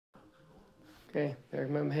Okay, Perek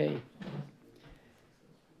Mem Hey.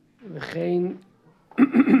 V'chein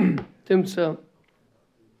timtza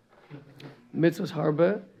mitzvahs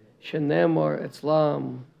harbe shenemar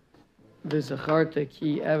etzlam v'zacharta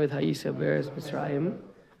ki eved ha'isa beres Mitzrayim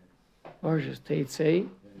Parshas Teitzei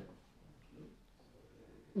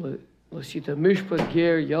l'shita mishpat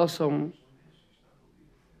ger yasam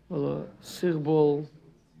v'l'sirbol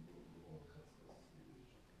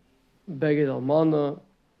beged almana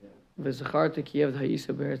v'zacharta ki eved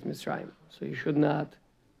ha'isa beres Mitzrayim. So you should not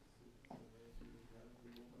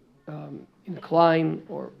incline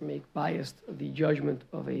or make biased the judgment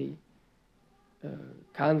of a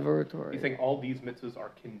convert or. You think all these mitzvahs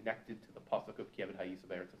are connected to the pasuk of Kieved Ha'isa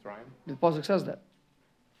Be'eretz Mitzrayim? The pasuk says that.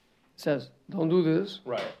 It says, "Don't do this,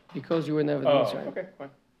 right? Because you were never in Mitzrayim." Okay, fine.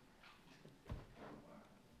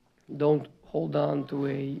 Don't hold on to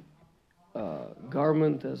a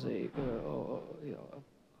garment as a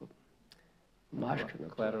mashkin, a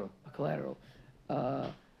collateral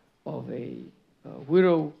of a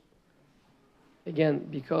widow. Again,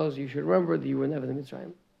 because you should remember that you were never in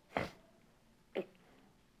Mitzrayim.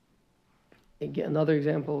 Again, another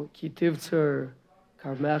example, ki tivtzer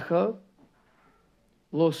karmecha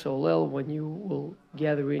lo solel, when you will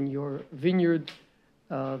gather in your vineyard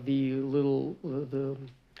the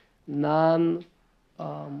non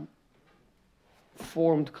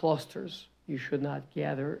formed clusters you should not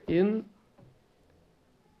gather in.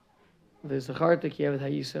 The zacharta ki eved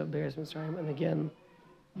ha'isa beres Mitzrayim, and again,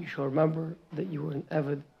 you shall remember that you were an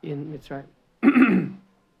Eved in Mitzrayim.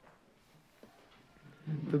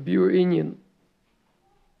 The Biur Inyan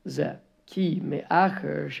Zeh Ki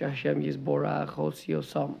Me'acher Shashem Yisborach Hotzi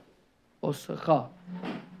Osam Osacha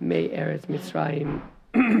Me Eretz Mitzrayim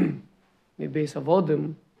Me Beis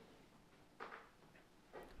Avodim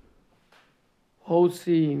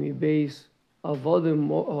Hotzi Me Beis Avodim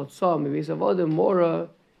Hotza Me Beis Avodim Mora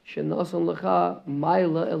Shenasan Lecha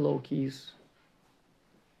Maila Elokis.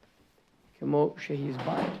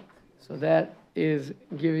 So that is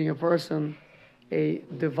giving a person a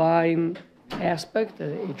divine aspect,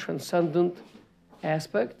 a transcendent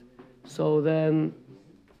aspect. So then,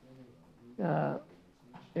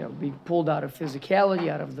 be pulled out of physicality,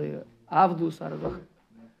 out of the avdus, out of the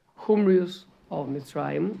chumrius of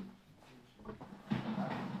Mitzrayim.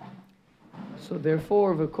 So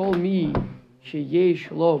therefore, v'kol mi sheyesh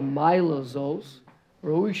lo maila zos,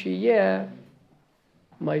 roi sheyeh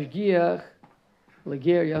mashgiach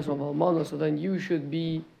leger yasov almana. So then you should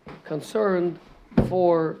be concerned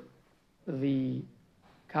for the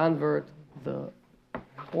convert, the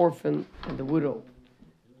orphan, and the widow.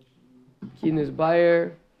 Kinis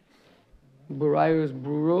bayer burayos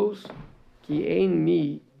bruros ki ein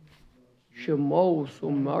mi shemos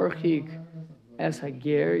umarchik es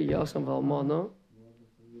hager yasov almana.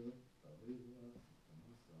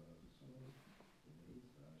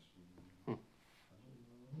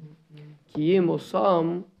 Kiyim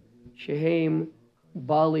osam shehem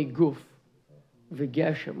bali guf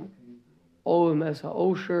v'geshem oem es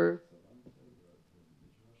ha'osher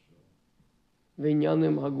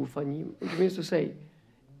v'inyanim hagufanim. Which means to say,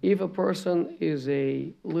 if a person is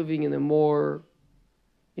living in a more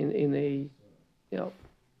in a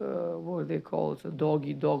what do they call it? It's a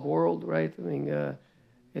dog-eat-dog world, right? I mean,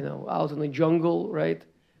 out in the jungle, right?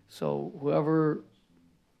 So whoever.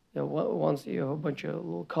 Once you have a bunch of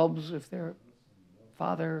little cubs, if their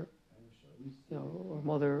father, or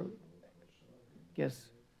mother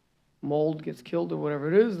gets killed or whatever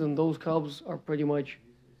it is, then those cubs are pretty much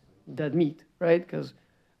dead meat, right? Because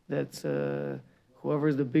that's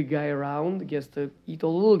whoever's the big guy around gets to eat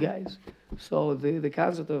all the little guys. So the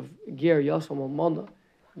concept of ger yasam almana,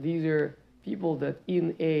 these are people that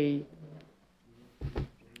in a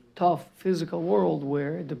tough physical world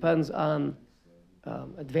where it depends on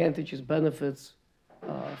advantages, benefits,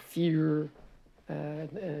 fear,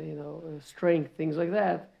 strength, things like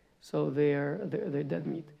that. So they're dead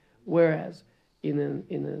meat. Whereas in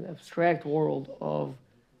an abstract world of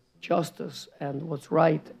justice and what's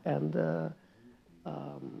right and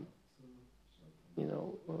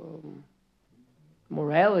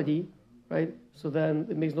morality, right? So then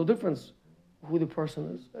it makes no difference who the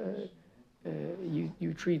person is.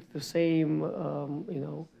 You treat the same,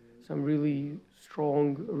 some really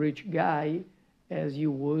strong, rich guy as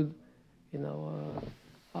you would,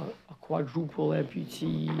 a quadruple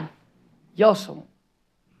amputee yasam.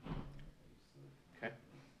 Okay.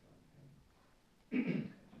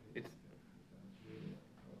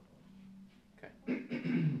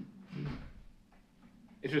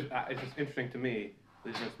 It's just interesting to me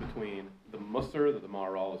the difference between the musar that the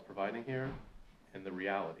Maharal is providing here and the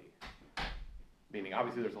reality. Meaning,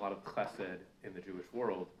 obviously, there's a lot of chesed in the Jewish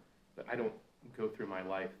world, but I don't go through my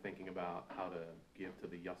life thinking about how to give to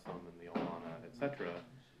the Yasam and the Alana, etc.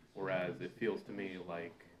 Whereas it feels to me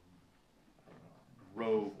like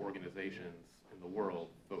rogue organizations in the world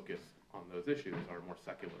focused on those issues are more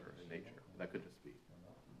secular in nature. That could just be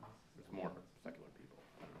there's more secular people.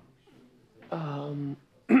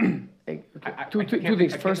 Two can't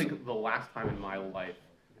things. First, think of the last time in my life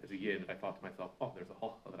as a yid that I thought to myself, oh, there's a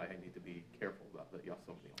halacha that I need to be careful about, that Yasam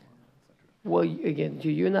and the Alana, etc. well, again,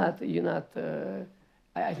 you're not.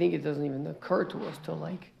 I think it doesn't even occur to us to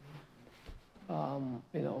like, you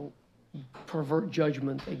know, pervert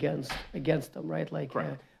judgment against them, right? Like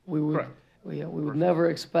Correct. we would Correct. we would never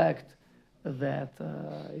expect that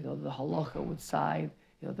you know the halacha would side,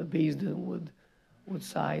 you know, the Beis Din would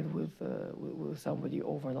side with somebody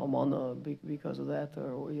over an almana because of that,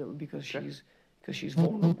 or you know, because she's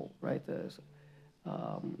vulnerable, right?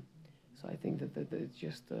 So I think that it's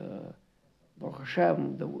just Baruch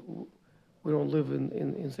Hashem that we don't live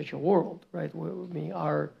in such a world, right? I mean,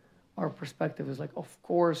 our perspective is like, of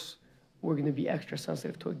course, we're going to be extra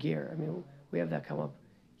sensitive to a ger. I mean, we have that come up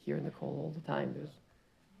here in the call all the time. There's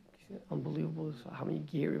unbelievable how many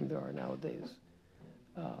gerim there are nowadays,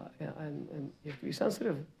 and you have to be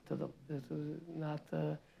sensitive to them. It's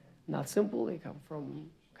not simple. They come from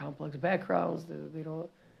complex backgrounds. They don't,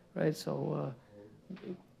 right? So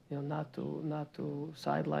you know, not to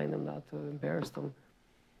sideline them, not to embarrass them.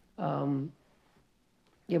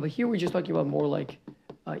 Yeah, but here we're just talking about more like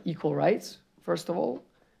equal rights, first of all.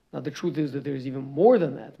 Now, the truth is that there's even more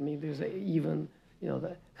than that. I mean, there's even, you know,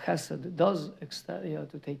 the chesed does extend, you know,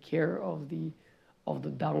 to take care of the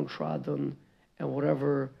downtrodden and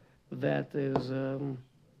whatever that is,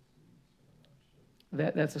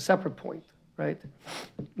 that's a separate point, right?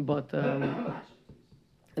 But, and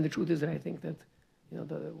the truth is that I think that, you know,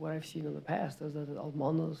 what I've seen in the past is that the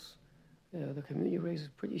almanas, the community raises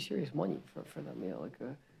pretty serious money for them. You know, like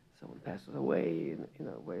someone passes away in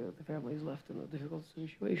a way that the family is left in a difficult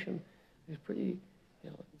situation. It's pretty, you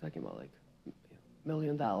know, talking about like $1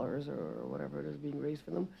 million or whatever it is being raised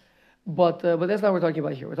for them. But that's not what we're talking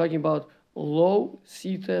about here. We're talking about lo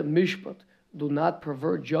sita mishpat. Do not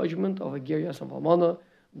pervert judgment of a ger yasam almana.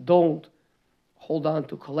 Don't hold on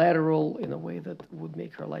to collateral in a way that would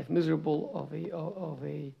make her life miserable of a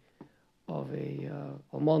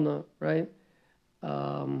almana, right?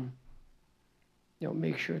 You know,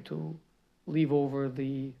 make sure to leave over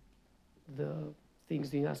the things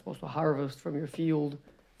that you're not supposed to harvest from your field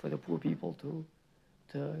for the poor people to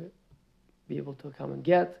be able to come and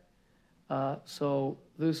get. So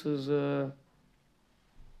this is,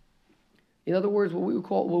 in other words, what we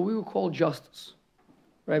would call justice,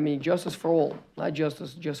 right? I mean, justice for all, not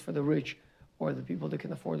justice just for the rich or the people that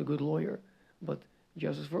can afford a good lawyer, but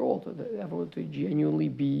justice for all, everyone to genuinely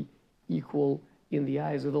be equal in the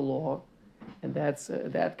eyes of the law, and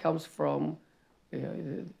that comes from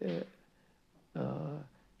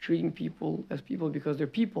treating people as people because they're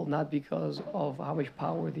people, not because of how much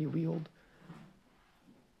power they wield,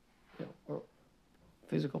 you know, or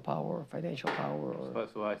physical power, or financial power. Or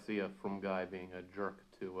So I see a frum guy being a jerk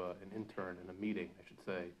to an intern in a meeting. I should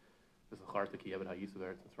say, this is hard to kiyevet hayisu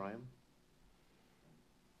there since Ryan.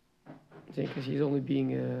 Because he's only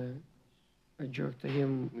being a jerk to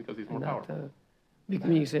him. Because he's more powerful.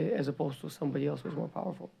 Meaning, say, as opposed to somebody else who's more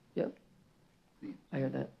powerful. Yeah, I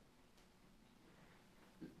heard that.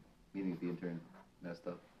 Meaning the intern messed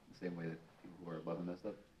up the same way that people who are above him messed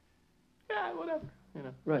up. Yeah, whatever. You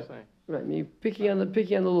know, Right. just saying. Right. I mean, picking on the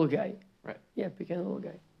little guy. Right. Yeah, picking on the little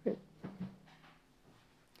guy. Right.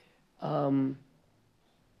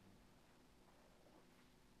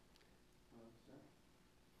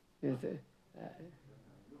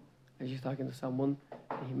 I was just talking to someone,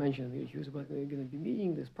 and he mentioned that he was about going to be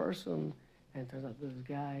meeting this person, and it turns out this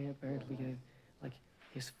guy apparently, like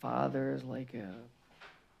his father is like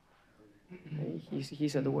he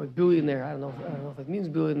said the word billionaire. I don't know if it means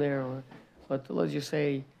billionaire but let's just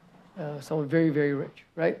say someone very, very rich,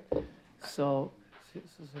 right? So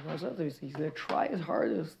he's going to try his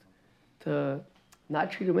hardest to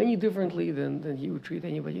not treat him any differently than he would treat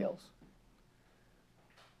anybody else.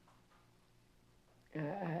 And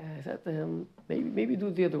I said to him, maybe do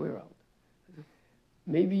it the other way around.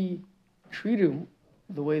 Maybe treat him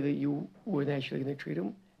the way that you were naturally going to treat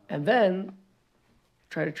him, and then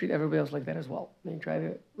try to treat everybody else like that as well. I mean, try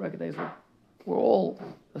to recognize that we're all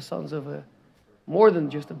the sons of more than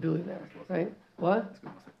just a billionaire, right? What?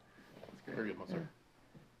 Very good, Musser.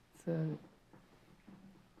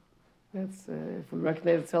 That's if we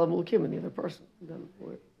recognize Tzelem Elokim in the other person, then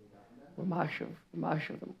we're mashav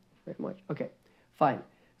them very much. Okay, fine.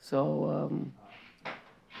 So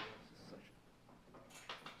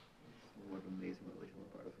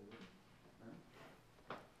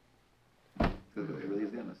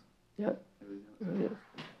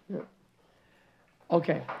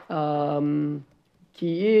Okay. Kiim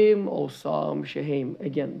osam shehem.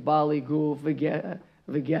 Again, Bali Guf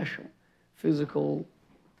Vegeshem. Physical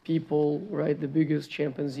people, right? The biggest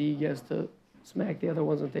chimpanzee gets to smack the other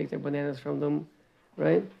ones and take their bananas from them,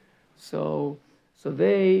 right? So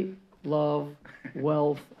they love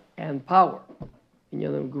wealth and power.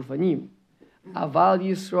 Inyanim gufanim. Aval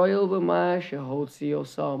Yisrael b'ma shehotzi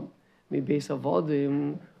osam mibeis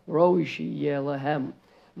avodim roi sheyeh lahem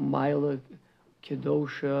ma'ila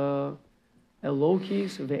kedosha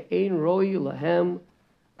elokis ve'ein roi lahem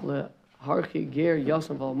leharchi ger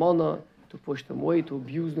yasam v'almana, to push them away, to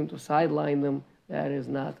abuse them, to sideline them. That is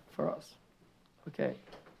not for us. Okay.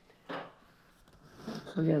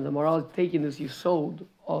 So again, the moral taking this yisod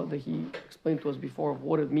that he explained to us before of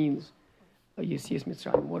what it means, Yesias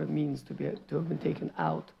Mitzrayim, what it means to have been taken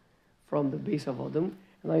out from the base of Adam,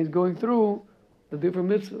 and now he's going through the different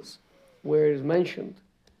mitzvahs where it is mentioned,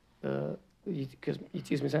 because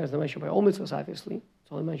Yesias Mitzrayim is not mentioned by all mitzvahs, obviously.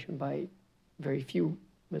 It's only mentioned by very few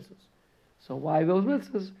mitzvahs. So why those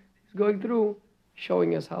mitzvahs? He's going through,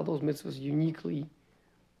 showing us how those mitzvahs uniquely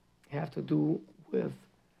have to do with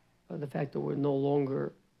the fact that we're no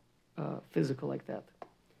longer physical like that.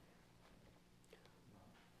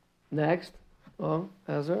 Next,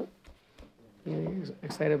 Ezra, you're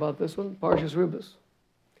excited about this one? Parshas Ribos.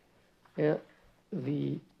 Yeah,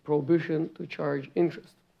 the prohibition to charge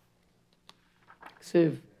interest.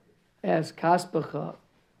 Ksiv, as kaspecha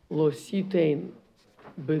lo sitein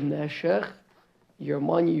b'neshech, your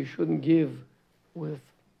money you shouldn't give with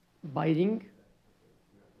biting.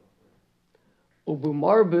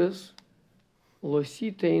 Ubumarbis lo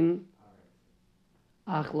sitein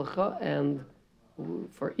achlacha, and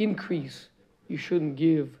for increase you shouldn't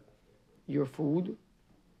give your food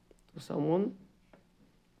to someone.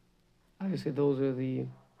 Obviously, those are the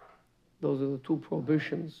two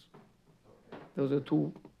prohibitions. Those are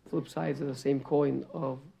two flip sides of the same coin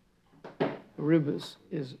of ribis,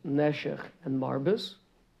 is neshech and marbis.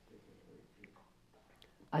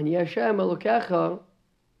 Ani Hashem Elokecha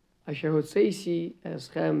asher hotzeisi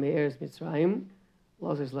eschem me'eretz Mitzrayim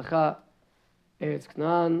la'asos lecha eretz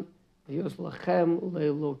Canaan v'yos lachem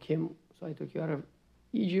le'elokim. So I took you out of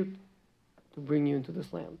Egypt to bring you into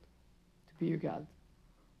this land, to be your God.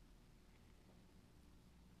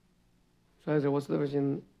 So Ezra, what's the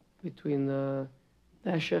difference between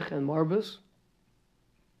neshech and marbis? It's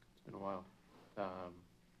been a while.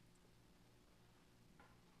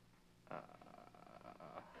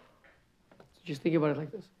 Just think about it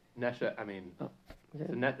like this. Neshech, I mean, Okay.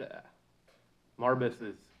 so Marbis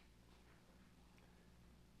is,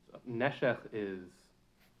 Neshech is,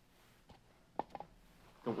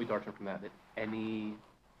 don't we darshan from that any,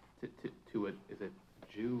 to it, is it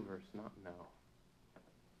Jew versus not? No.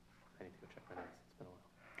 I need to go check my notes, it's been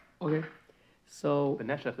a while. Okay. So But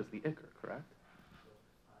Neshech is the Iker, correct?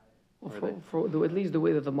 at least the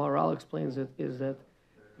way that the Maharal explains it is that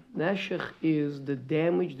neshech is the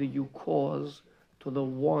damage that you cause to the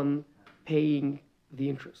one paying the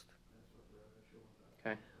interest.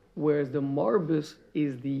 Okay. Whereas the marbis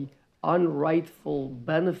is the unrightful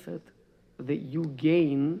benefit that you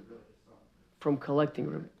gain from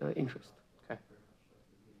collecting interest. Okay.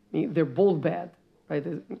 I mean, they're both bad, right?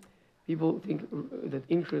 People think that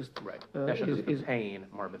interest Right. Neshech is the is pain,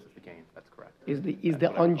 Marbis is the gain, that's correct. the That's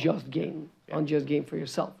what I unjust gain, Yeah. unjust gain for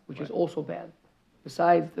yourself, which is Right. also bad,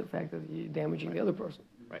 besides the fact that you're damaging the other person.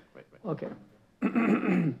 Right. Okay.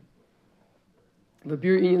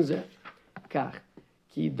 V'bir in zeh, kach,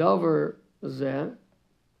 ki davar zeh,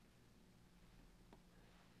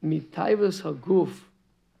 mitayvus haguf,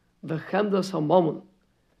 v'chemdas hamamon.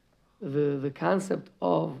 The concept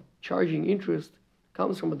of charging interest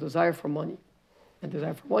comes from a desire for money. And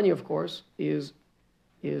desire for money, of course, is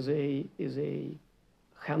a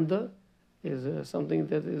chemda, is something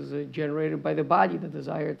that is generated by the body, the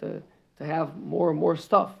desire to have more and more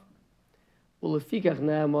stuff. Ulefikach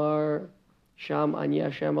ne'amar sham ani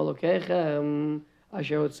Hashem Elokechem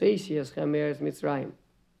asher hotzeisi eschem me'eretz Mitzrayim.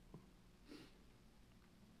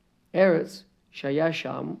 Eretz shaya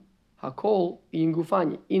sham hakol in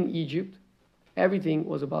gufani. In Egypt, everything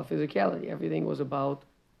was about physicality. Everything was about,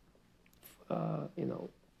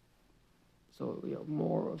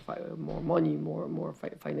 more money, more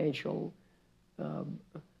financial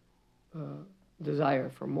desire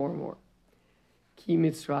for more and more. Ki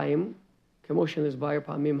Mitzrayim, Kemoshen is Bayer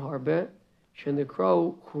Pamim Harbe,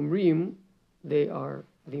 Shenekro Humrim, they are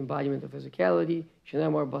the embodiment of physicality.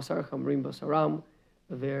 Shenemar Basar Chamrim Basaram,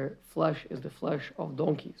 their flesh is the flesh of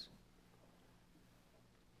donkeys.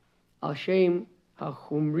 Al Shem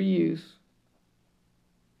HaChumriyus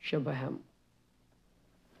Shebahem.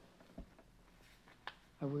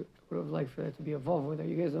 I would have liked for that to be a vav with that.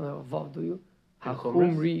 You guys don't have a vav, do you? In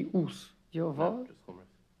Hachumri us. Do you have a No, vav? just chumras.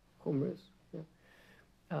 Chumris.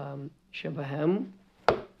 Yeah. Shebahem.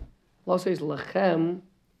 Law says lachem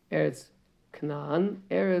eretz Canaan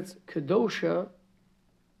eretz kedosha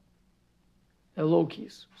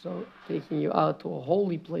elokis. So taking you out to a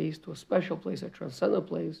holy place, to a special place, a transcendent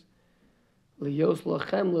place. Liyos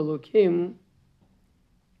lachem lelokim.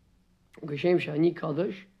 Geshem shani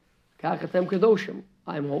kadosh. Kachatem kedoshim.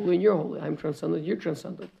 I'm holy and you're holy. I'm transcendent, you're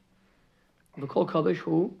transcendent. The kol kadosh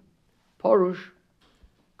hu parush.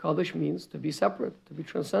 Kadosh means to be separate, to be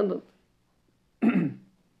transcendent.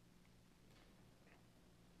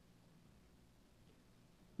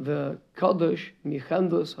 The kadosh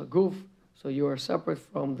michendus haguf. So you are separate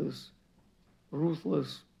from this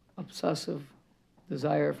ruthless, obsessive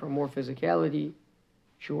desire for more physicality.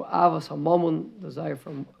 Shu avas hamamun, desire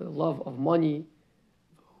from love of money.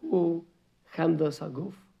 Hu chemdas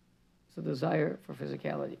haguf. It's a desire for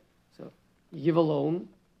physicality. So you give a loan,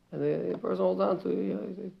 and the person holds on to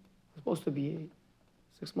it's supposed to be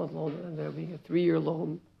a 6-month loan, and there being a 3-year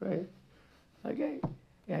loan, right? Okay.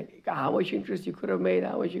 Yeah, how much interest you could have made,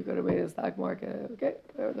 how much you could have made in the stock market. Okay,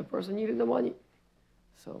 the person needed the money.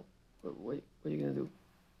 So what are you going to do?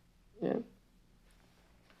 Yeah.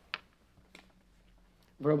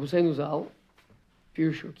 Rabbi Hussein Zal,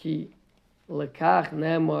 Pirshu Ki, Lekach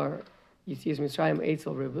Nemar, Yitzias Mitzrayim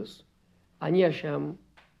Eitzel Ribus, Ani Hashem,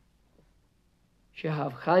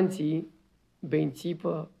 Shehav Chanti, Ben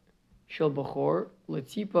Tipa Shel Bachor,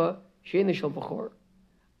 Letipa Sheina Shel Bachor.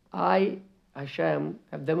 I, Hashem,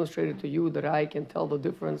 have demonstrated to you that I can tell the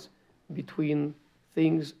difference between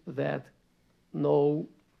things that no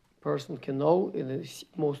person can know in the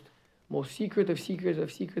most secret of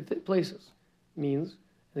secret places. Means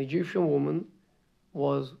an Egyptian woman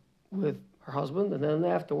was with her husband, and then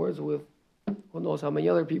afterwards with who knows how many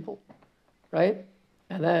other people, right?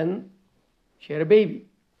 And then she had a baby.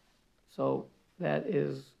 So that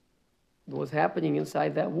is what's happening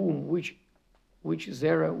inside that womb, which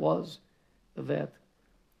Zerah was that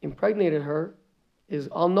impregnated her is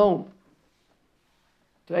unknown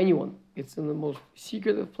to anyone. It's in the most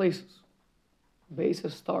secret of places, base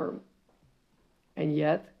of star. And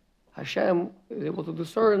yet, Hashem is able to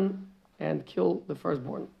discern and kill the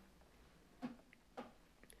firstborn.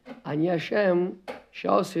 Ani Hashem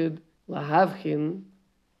shasid lahavchin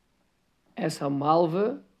es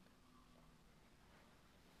hamalve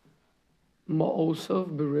ma'osav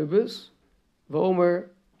beribis v'omer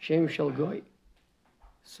shem shel goy.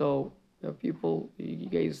 So, people, you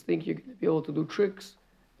guys think you're going to be able to do tricks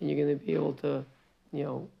and you're going to be able to,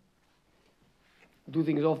 do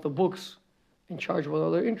things off the books and charge one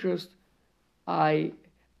other interest. I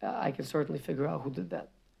can certainly figure out who did that.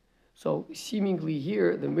 So seemingly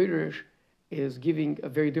here, the Midrash is giving a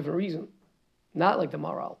very different reason, not like the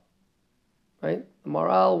Maral, right? The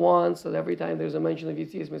Maral wants that every time there's a mention of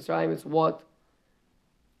Yitzias Mitzrayim, it's what?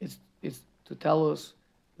 It's to tell us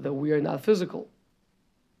that we are not physical.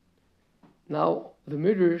 Now, the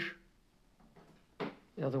Midrash,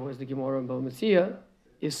 in other words, the Gemara in Bava Metzia,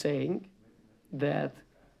 is saying that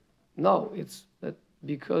no, it's that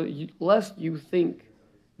because lest you think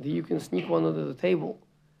that you can sneak one under the table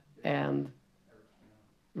and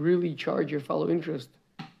really charge your fellow interest,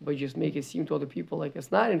 but just make it seem to other people like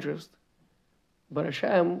it's not interest, but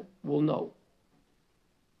Hashem will know.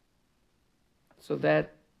 So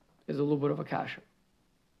that is a little bit of a kasha.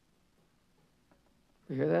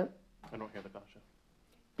 You hear that? I don't hear the kasha.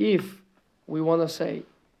 If we want to say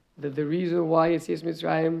that the reason why it's Yitzias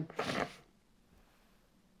Mitzrayim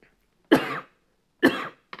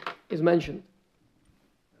is mentioned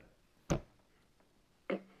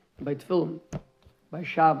by Tefillin, by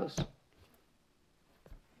Shabbos,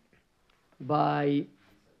 by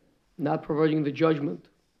not providing the judgment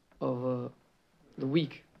of the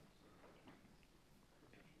weak,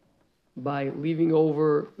 by leaving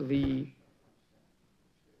over the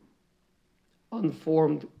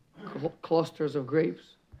unformed clusters of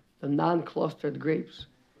grapes, the non-clustered grapes,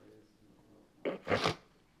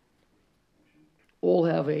 all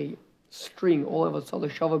have a string, all have a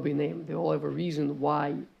tzaddik shava name. They all have a reason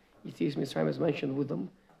why Yitzias Mitzrayim is mentioned with them,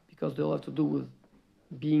 because they all have to do with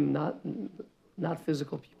being not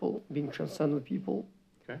physical people, being transcendent people.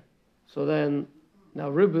 Okay. So then,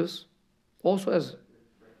 now Ribus also has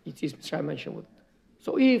Yitzias Mitzrayim mentioned with it.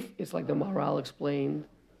 So if it's like the Maharal explained,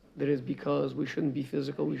 that is because we shouldn't be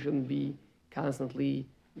physical, we shouldn't be constantly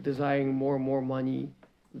desiring more and more money,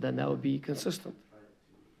 then that would be consistent.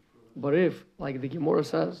 But if, like the Gemara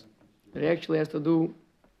says, it actually has to do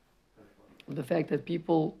with the fact that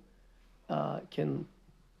people can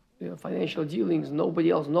financial dealings,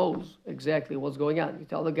 nobody else knows exactly what's going on. You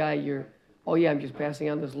tell the guy oh yeah, I'm just passing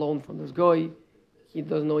on this loan from this guy. He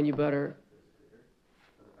doesn't know any better.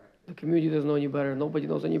 The community doesn't know any better. Nobody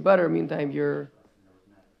knows any better. Meantime, you're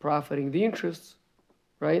profiting the interests,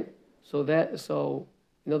 right? So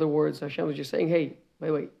in other words, Hashem was just saying, hey,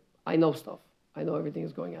 wait, I know stuff. I know everything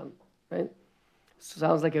is going on, right? So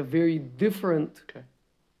sounds like a very different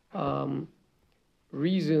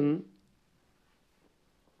reason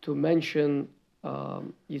to mention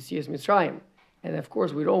Yetzias Mitzrayim. And of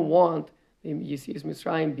course, we don't want the Yetzias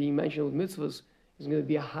Mitzrayim being mentioned with mitzvahs. It's going to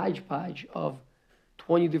be a hodgepodge of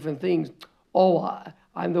 20 different things. Oh,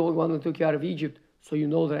 I'm the one that took you out of Egypt, so you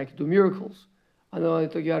know that I can do miracles. I'm the one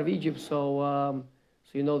that took you out of Egypt, so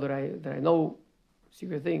you know that I know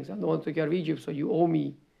secret things. I'm the one that took you out of Egypt, so you owe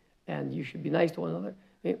me, and you should be nice to one another.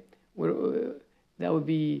 I mean, that would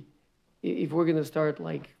be, if we're going to start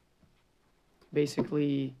like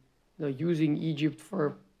basically using Egypt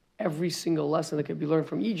for every single lesson that can be learned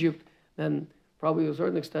from Egypt, then probably to a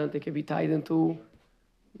certain extent it can be tied into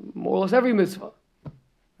more or less every mitzvah,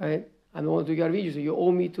 right? I'm the one who took you out of Egypt, so you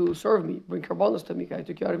owe me to serve me, bring karbanos to me, I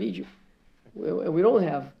took you out of Egypt. And we don't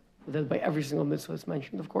have that by every single mitzvah that's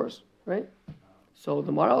mentioned, of course, right? So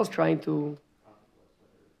the Maharal is trying to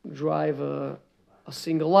drive a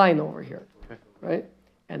single line over here, right?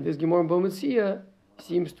 And this Gemara in Bava Metzia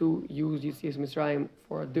seems to use Yetzias Mitzrayim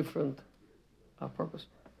for a different purpose.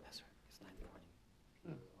 Yes, sir. It's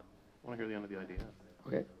 9:40. I want to hear the end of the idea.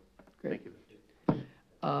 Okay, great. Thank you.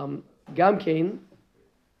 Gamkein,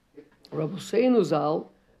 Rabbi Hussein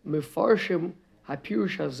Zal, Mefarshim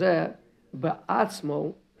HaPirush Hazeh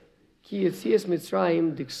Ba'atzmo, Ki Yetzias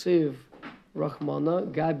Mitzrayim Diksiv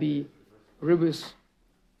Rachmana Gabi Ribis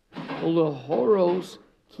Ulahoros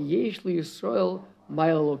Ki Yesh Li Yisrael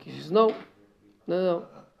Ma'alok. He says, no.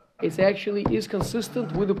 It actually is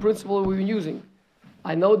consistent with the principle we've been using.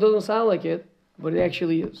 I know it doesn't sound like it, but it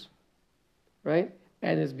actually is. Right?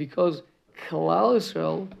 And it's because Klal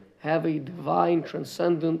Yisrael have a divine,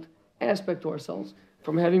 transcendent aspect to ourselves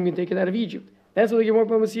from having been taken out of Egypt. That's what the Gemara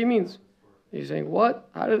Bava Metzia means. You're saying, what?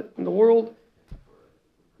 How in the world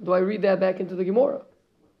do I read that back into the Gemara?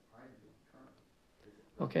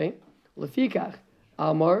 Okay. Lefikach,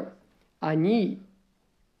 Amar, Ani,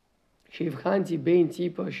 Shivchanti bein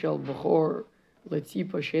tipa shel bechor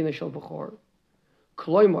letipa shena shel bechor.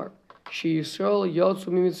 Kloimar, she Yisrael yotzu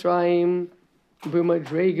mimitzrayim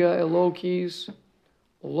b'madrega elokis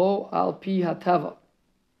lo al pi hatava.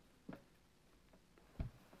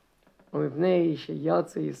 Umipnei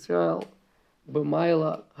sheyatze Yisrael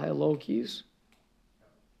b'mayla haelokis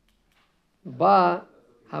ba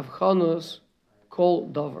havchanos kol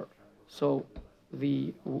davar. So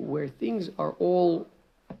where things are all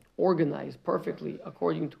organized perfectly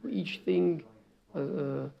according to each thing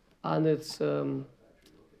on its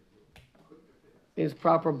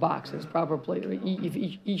proper box, its proper place. Right? If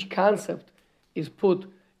each concept is put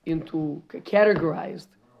into categorized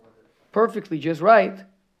perfectly, just right,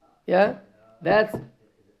 yeah, that's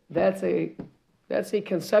a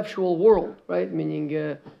conceptual world, right? Meaning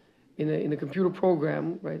in a computer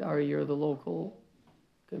program, right? Ari, you're the local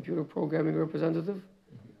computer programming representative.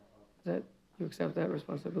 Is that? You accept that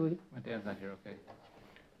responsibility? My dad's not here, okay.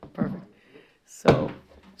 Perfect.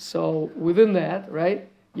 So within that, right,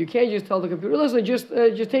 you can't just tell the computer, listen, just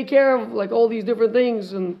take care of like all these different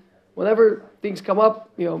things, and whenever things come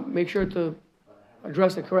up, make sure to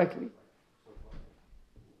address it correctly.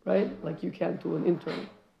 Right? Like you can to an intern.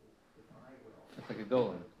 That's like a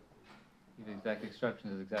goal. You need exact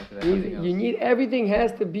instructions, exactly that. You need everything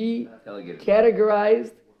has to be Delegated.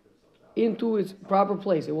 categorized into its proper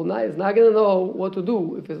place. It's not going to know what to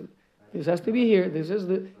do if this has to be here. This is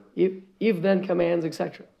the if then commands,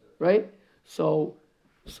 etc. Right? So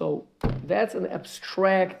that's an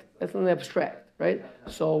abstract. Right?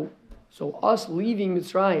 So us leaving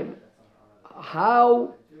Mitzrayim,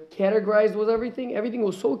 how categorized was everything? Everything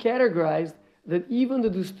was so categorized that even the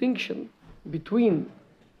distinction between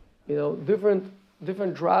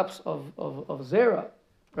different drops of zera,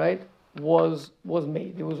 right, was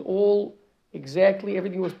made. It was all exactly,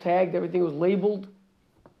 everything was tagged, everything was labeled,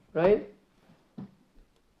 right?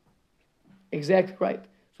 Exactly right.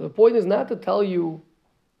 So the point is not to tell you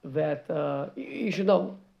that you should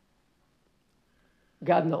know.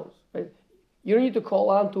 God knows, right? You don't need to call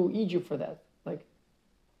on to Egypt for that. Like,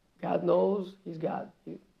 God knows, He's God.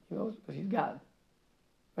 He knows because He's God,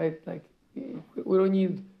 right? Like, we don't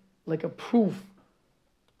need like a proof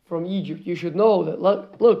from Egypt. You should know that.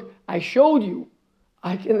 Look, I showed you.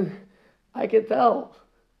 I can tell.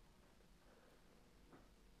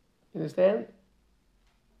 You understand?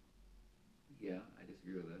 Yeah, I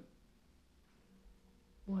disagree with that.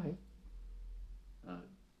 Why? Uh,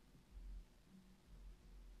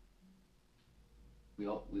 I mean,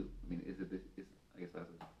 I guess that's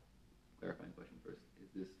a clarifying question first. Is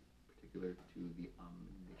this particular to the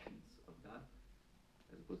omniscience of God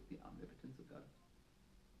as opposed to the omnipotence of God?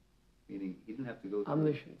 Meaning, he didn't have to go through...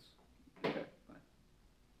 Omniscience. Okay, fine.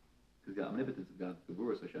 Because the omnipotence of God, the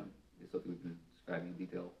Gevuras Hashem, is something we've been describing in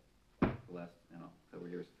detail for the last, several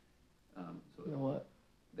years. So You know what?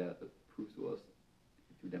 that proves to us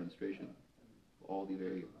through demonstration all the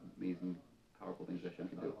very amazing, powerful things that Hashem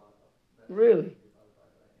can do. Really?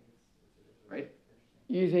 Right?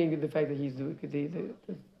 You think the fact that he's doing the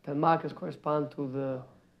Tanmakas correspond to the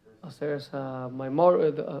Aseres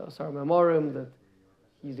Memorim, that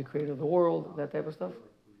he's the creator of the world, that type of stuff?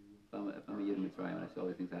 If I'm a Yid in Mitzrayim and I see all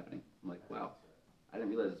these things happening, I'm like, wow, I didn't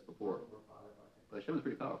realize this before. But Hashem is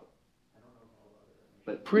pretty powerful.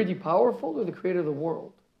 But Pretty powerful, or the creator of the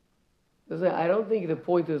world? I don't think the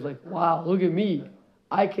point is like, wow, look at me.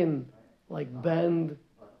 I can like bend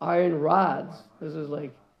iron rods. This is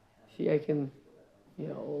like, see, I can,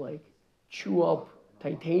 like chew up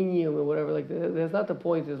titanium or whatever. Like, that's not the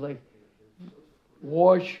point. It's like,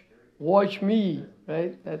 watch me,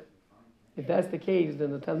 right? That if that's the case,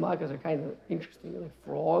 then the 10 makas are kind of interesting, like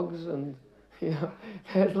frogs, and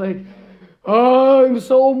that's like, oh, I'm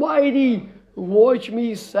so mighty. Watch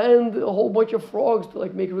me send a whole bunch of frogs to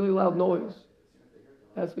like make really loud noise.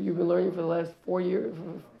 That's what you've been learning for the last 4 years,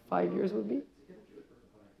 5 years with me?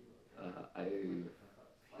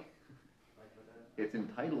 It's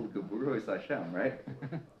entitled Gevuros Hashem, right?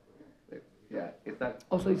 Yeah, it's that.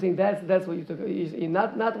 Also, you're saying that's what you took.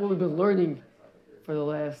 Not what we've been learning for the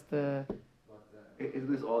last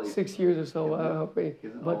Isn't this all? 6 years or so.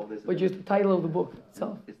 But just the title of the book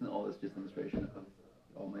itself. Isn't all this just demonstration of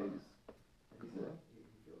Almighty's Gevurah?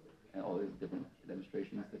 And all these different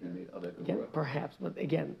demonstrations that he made of that Again, Gevurah? perhaps, but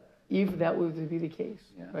again, if that were to be the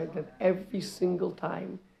case, Yeah. right, that every single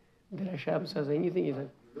time that Hashem says anything, he's like,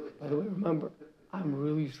 by the way, remember, I'm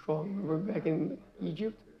really strong. Remember back in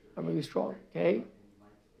Egypt? I'm really strong, okay?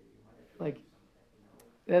 Like,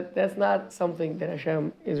 that's not something that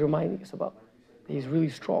Hashem is reminding us about. That he's really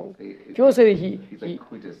strong. If you want to say that He's like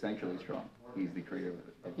quintessentially strong. He's the creator of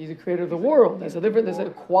he's the creator of the world, that's a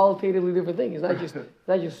qualitatively different thing. It's not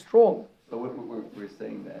just strong. But we're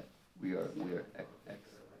saying that we are we're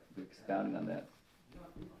expounding on that.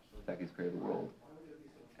 The fact he's created the world,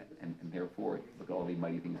 and therefore look at all the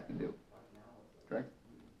mighty things he can do. Correct?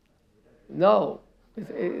 No. Therefore,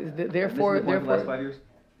 And this is the point of the last 5 years?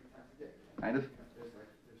 Kind of?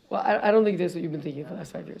 Well, I don't think that's what you've been thinking for the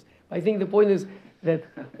last 5 years. But I think the point is that,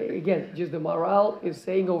 again, just the Maharal is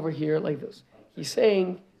saying over here like this. He's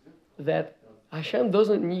saying that Hashem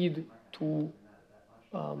doesn't need to,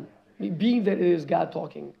 being that it is God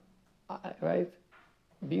talking, right?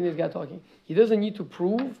 Being that it's God talking, he doesn't need to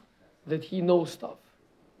prove that he knows stuff.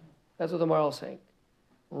 That's what the Maharal is saying.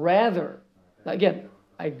 Rather, again,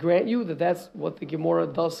 I grant you that that's what the Gemara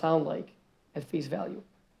does sound like at face value.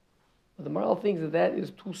 But the Maharal thinks that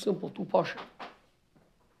is too simple, too posh.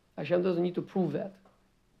 Hashem doesn't need to prove that.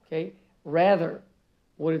 Okay? Rather,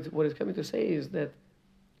 what it's coming to say is that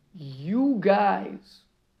you guys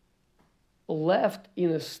left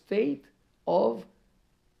in a state of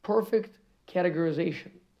perfect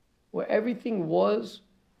categorization, where everything was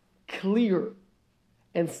clear.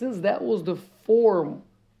 And since that was the form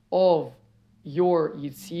of your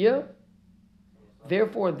Yitzhak,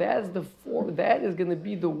 therefore that is going to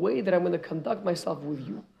be the way that I'm going to conduct myself with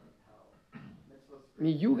you. I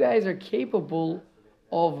mean, you guys are capable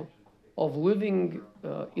of living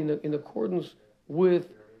in accordance with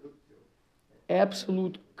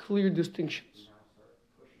absolute clear distinctions.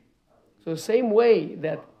 So the same way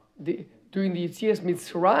that during the Yetzias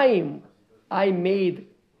Mitzrayim, I made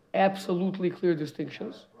absolutely clear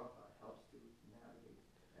distinctions,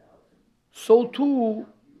 so too,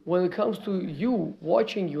 when it comes to you,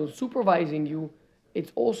 watching you and supervising you,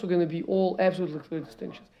 it's also going to be all absolutely clear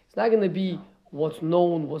distinctions. It's not going to be what's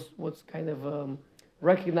known, what's kind of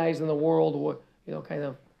recognized in the world, or kind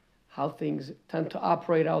of how things tend to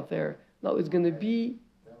operate out there. No, it's going to be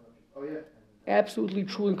absolutely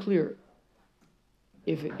true and clear.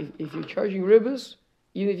 If you're charging ribbas,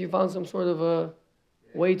 even if you found some sort of a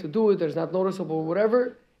way to do it, there's not noticeable or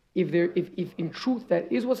whatever. If in truth that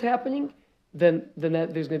is what's happening, then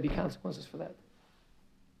there's going to be consequences for that.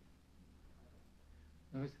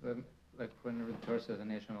 Like when the Torah says,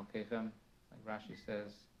 "Anesham Elkeichem," like Rashi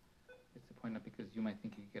says, it's the point not because you might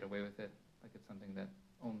think you could get away with it, like it's something that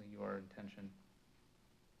only your intention.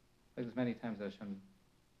 Like there's many times that Hashem,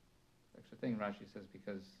 extra thing Rashi says,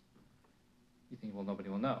 because you think, well, nobody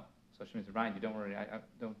will know. So Hashem is remind you, don't worry,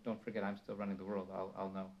 don't forget, I'm still running the world.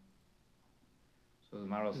 I'll know. So the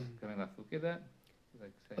Maral's coming lafuke that,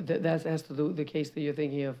 like saying, That has to do the case that you're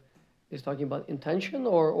thinking of is talking about intention,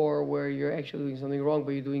 or where you're actually doing something wrong,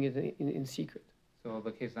 but you're doing it in secret. so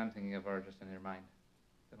the cases I'm thinking of are just in your mind.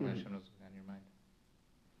 That when Hashem knows what's in your mind.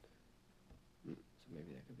 So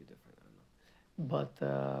maybe that could be different. I don't know.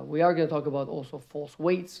 But we are going to talk about also false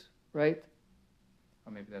weights, right?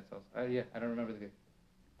 Or maybe that's also. Yeah, I don't remember the case.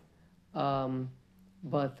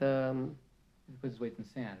 But He puts his weights in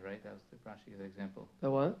sand, right? That was the Rashi example. the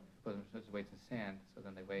what? He puts his weights in sand, so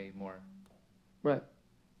then they weigh more. Right.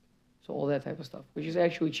 So all that type of stuff, which is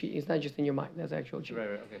actually cheating. It's not just in your mind. That's actual cheating. Right,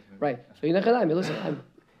 okay. Right. So in Echadami, listen,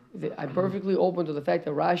 I'm perfectly open to the fact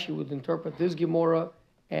that Rashi would interpret this Gemara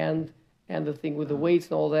and the thing with the weights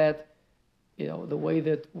and all that, the way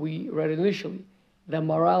that we read it initially. The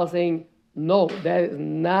Maral saying, no, that is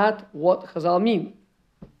not what Chazal mean.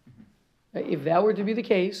 If that were to be the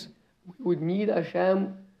case, we would need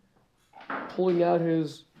Hashem pulling out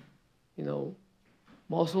his,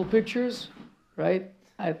 muscle pictures, right?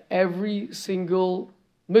 At every single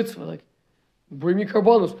mitzvah, like, bring me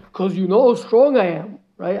karbonos, because you know how strong I am,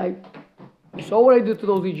 right? You saw what I did to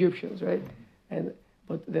those Egyptians, right?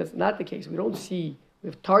 But that's not the case. We don't see, we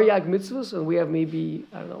have Taryag mitzvahs, and we have maybe,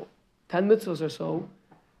 10 mitzvahs or so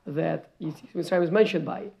that Mitzrayim is mentioned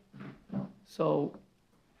by. So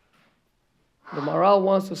the Maral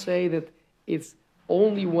wants to say that it's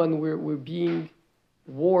only when we're being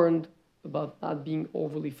warned about not being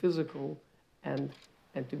overly physical and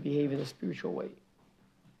to behave in a spiritual way.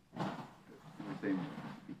 We're saying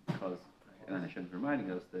because, and then Hashem's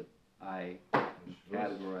reminding us that I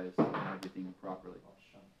categorize everything properly.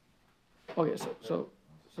 Okay, so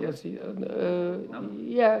yeah, see,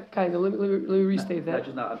 yeah, kind of. Let me restate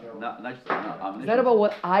that. Not just It's not about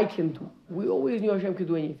what I can do. We always knew Hashem could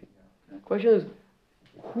do anything. The question is,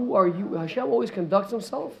 who are you? Hashem always conducts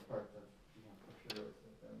himself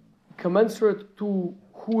commensurate to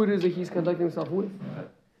who it is that he's conducting himself with.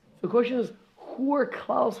 So the question is, who are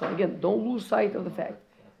Klaus? Again, don't lose sight of the fact.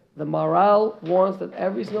 The Maral wants that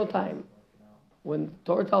every single time when the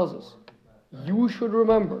Torah tells us, you should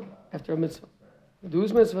remember after a mitzvah, do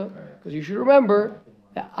this mitzvah, because you should remember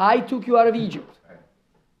that I took you out of Egypt.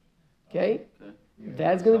 Okay?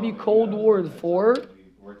 That's going to be code word for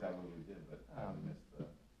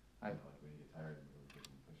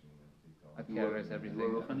I categorize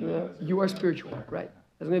everything. you are spiritual, right?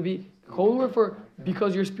 That's going to be code word for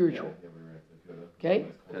because you're spiritual. Okay?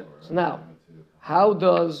 So now,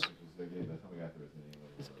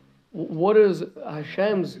 what is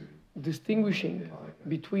Hashem's distinguishing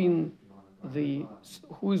between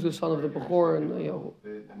who is the son of the Bechor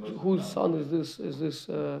and whose son is this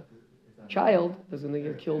child that's going to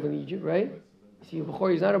get killed in Egypt, right? See,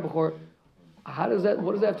 Bechor is not a Bechor. What does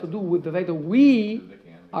that have to do with the fact that we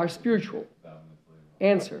are spiritual?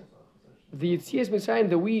 Answer. The Yetzias Mitzrayim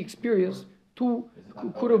that we experienced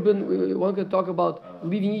could have been, one could talk about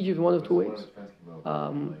leaving Egypt in one of two ways.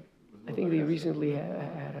 I think they recently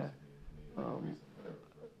had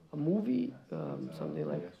a movie, something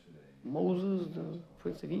like Moses, the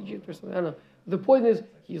Prince of Egypt or something. I don't know. The point is,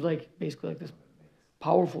 he's basically like this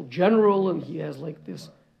powerful general, and he has this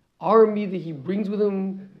army that he brings with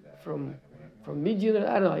him from Midian.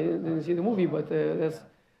 I don't know, I didn't see the movie, but that's...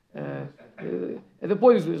 the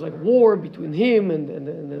point is there's war between him and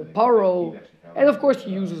the Paro, and of course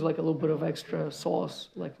he uses a little bit of extra sauce,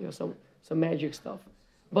 some magic stuff,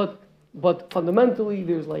 but fundamentally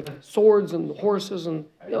there's swords and horses and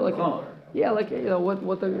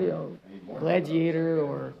what the Gladiator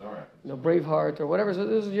or Braveheart or whatever. So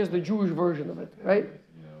this is just the Jewish version of it, right?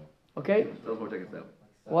 Okay. Sells more tickets that way.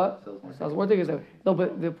 What? Sells more tickets that way. No,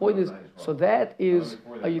 but the point is, so that is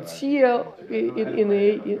a yitzia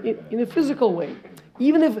in a physical way.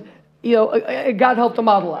 Even if God helped them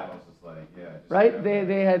out a lot, right?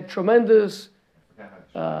 They had tremendous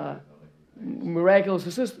miraculous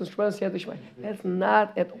assistance, tremendous yad l'shmai. That's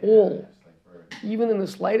not at all, even in the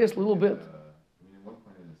slightest little bit,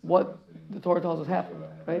 what the Torah tells us happened,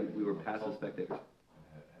 right? We were passive spectators.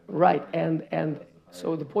 Right, and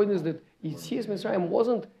so the point is that Yetzias Mitzrayim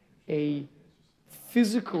wasn't a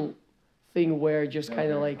physical thing where just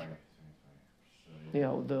kind of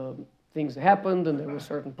the things happened and there were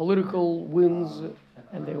certain political wins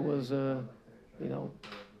and there was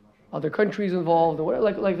other countries involved or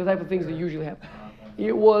whatever, like the type of things that usually happen.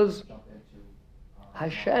 It was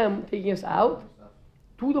Hashem taking us out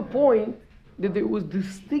to the point that there was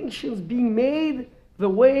distinctions being made the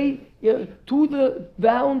way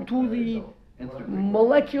down to the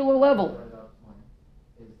molecular level,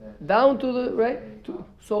 down to the right.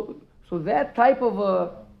 So So that type of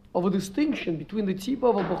a distinction between the tzipa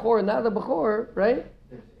of a bechor and not a bechor, right?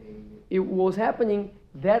 It was happening.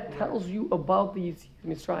 That tells you about the Yetzias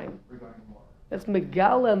Mitzrayim. That's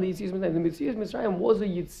Megala and the Yetzias Mitzrayim. The Yetzias Mitzrayim was a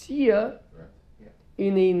Yetzia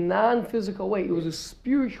in a non-physical way. It was a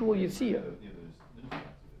spiritual Yetzia.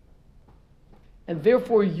 And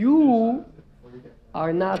therefore you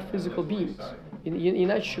are not physical beings. You're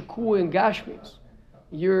not Shekua and Gashmis.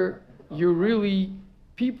 You're really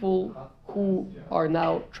people who are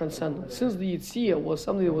now transcendent. Since the Yetzia was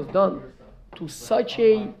something that was done to such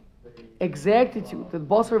a exactitude that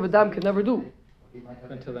Basar of Adam can never do.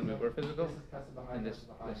 Until then we were physical, and this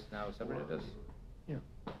now separated us. Yeah.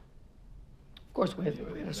 Of course, we had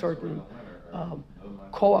a certain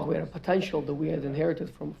koach, we had a potential that we had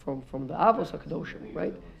inherited from the Avos HaKadoshim,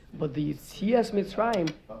 right? But the Yetzias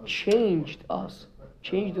Mitzrayim changed us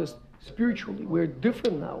spiritually. We're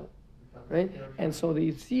different now, right? And so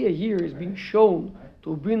the Yetzia here is being shown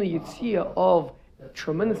to be a Yetzia of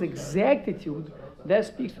tremendous exactitude. That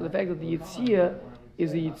speaks to the fact that the Yetzia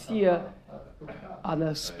is a Yetzia on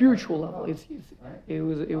a spiritual level. It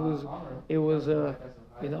was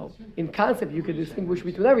in concept you could distinguish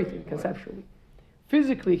between everything conceptually.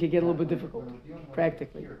 Physically, it could get a little bit difficult,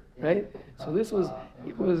 practically, right? So it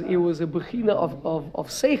was a bechina of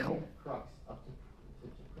seichel,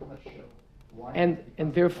 and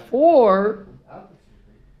therefore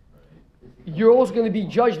you're also going to be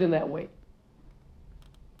judged in that way.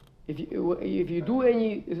 If you do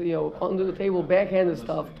any under the table backhanded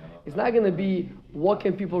stuff, it's not going to be what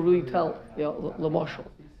can people really tell l'mashal,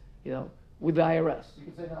 with the IRS,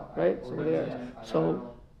 right? So with the IRS.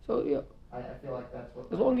 So yeah.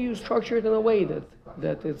 As long as you structure it in a way that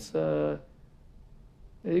it's that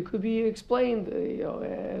it could be explained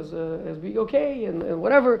as being okay and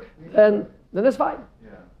whatever, then that's fine.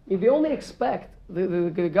 If they only expect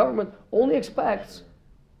the government only expects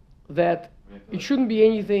that it shouldn't be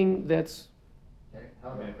anything that's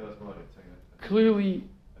clearly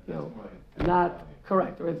not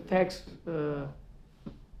correct, right? Tax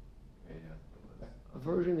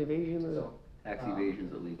aversion, evasion. Tax evasion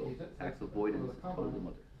is illegal. Tax avoidance is totally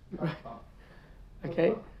mutter. Right.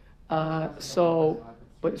 Okay. So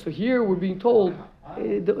here we're being told,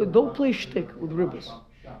 don't play shtick with ribbis.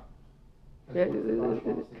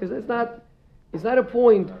 Because it's not a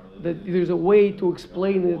point that there's a way to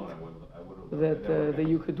explain it that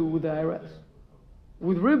you could do with the IRS.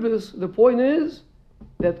 With ribbis, the point is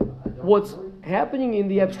that what's happening in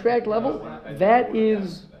the abstract level, that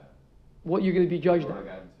is what you're going to be judged on.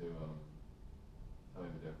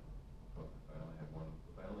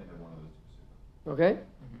 Okay?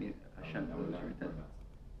 Hashem knows your intent.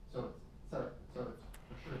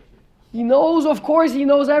 He knows, of course, he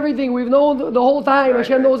knows everything. We've known the whole time.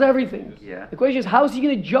 Hashem knows everything. Yeah. The question is, how is he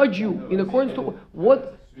going to judge you in accordance to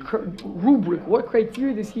what rubric, what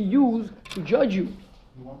criteria does he use to judge you?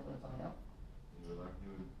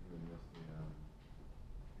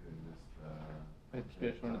 The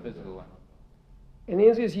spiritual and the physical one. And the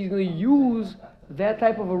answer is he's going to use that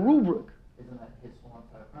type of a rubric.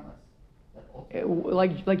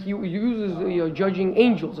 Like he uses judging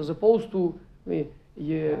angels as opposed to a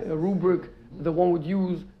rubric that one would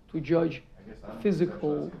use to judge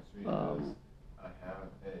physical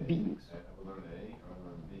beings.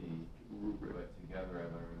 Rubric.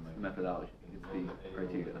 It's the methodology. It's the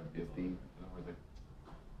criteria. It's the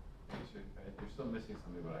You're still missing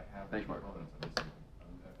something, but I have benchmark. components I'm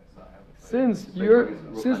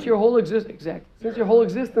missing. Since your whole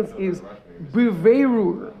existence is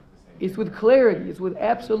beverur, it's with clarity, it's with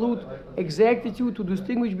absolute exactitude to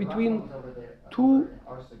distinguish between two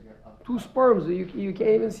sperms that you can't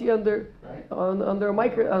even see under a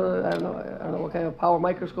micro. I don't know what kind of power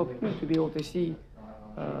microscope you need to be able to see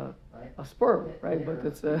a sperm, right? But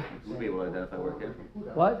it's We'll be able to identify where it came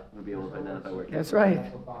from. what? We'll be able to identify where it came That's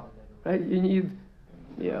right. Right? You need,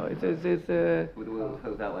 it's from.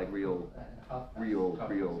 Without like real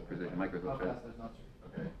precision microscopes, right?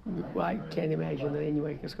 well, I can't imagine that any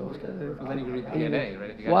microscope. Well, then you can read the DNA, right?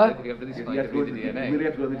 If you What? If you have to You have to read the you DNA. really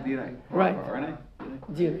have to go to the DNA. Right. RNA?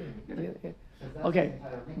 DNA. Okay,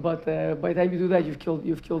 but by the time you do that, you've killed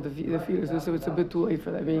the fetus. So it's a bit too late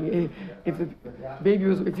for that. I mean, if the baby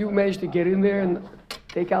if you manage to get in there and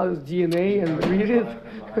take out his DNA and read it,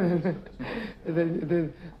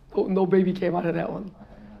 then no baby came out of that one.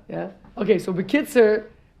 Yeah. Okay, so Bekitzer,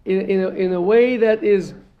 in a way that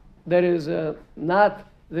is not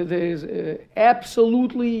that is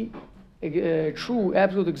absolutely true,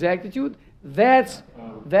 absolute exactitude. That's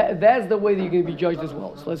the way that you're going to be judged as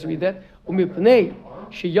well. So let's read that. Umipnei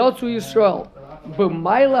sheyatzu Yisrael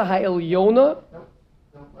b'mayla ha'elyona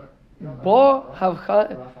Bo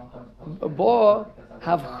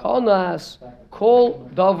havchanas kol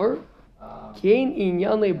davar kein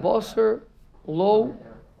inyane boser lo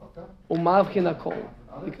umavchin hakol,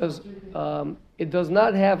 because it does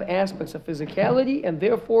not have aspects of physicality, and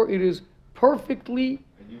therefore it is perfectly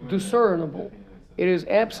discernible. It is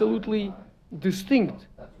absolutely distinct.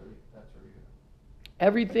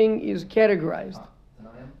 Everything is categorized.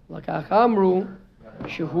 Lakach amru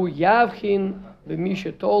shehu yavchin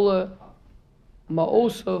b'mishetola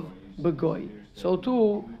ma'osav begoy. So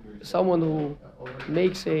too, someone who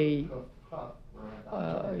makes a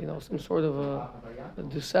some sort of a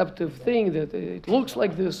deceptive thing that it looks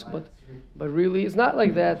like this, but really it's not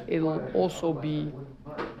like that. It'll also be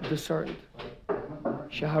discerned.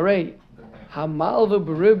 Shaharei hamalva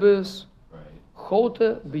beribus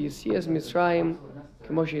chota b'yisias Mitzrayim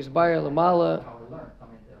k'mo she'isbar lamala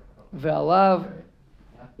ve'alav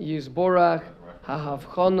yizborach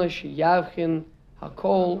ha'havchona she'yavchin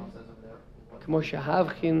hakol k'mo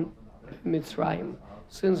she'havchin Mitzrayim.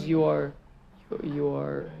 Since you are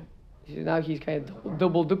now he's kind of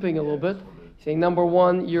double dipping a little bit. He's saying, number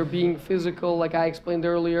one, you're being physical, like I explained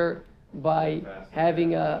earlier, by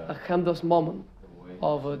having a chemdas moment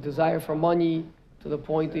of a desire for money to the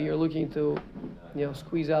point that you're looking to,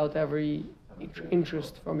 squeeze out every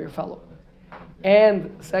interest from your fellow. And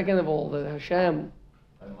second of all, that Hashem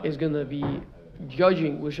is going to be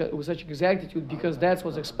judging with such exactitude, because that's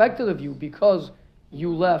what's expected of you, because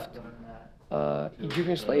you left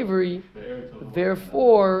Egyptian slavery.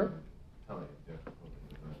 Therefore,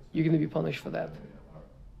 you're going to be punished for that.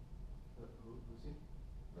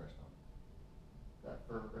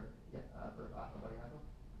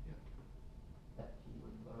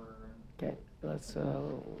 Okay, let's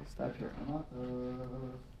stop here.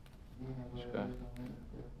 Sure.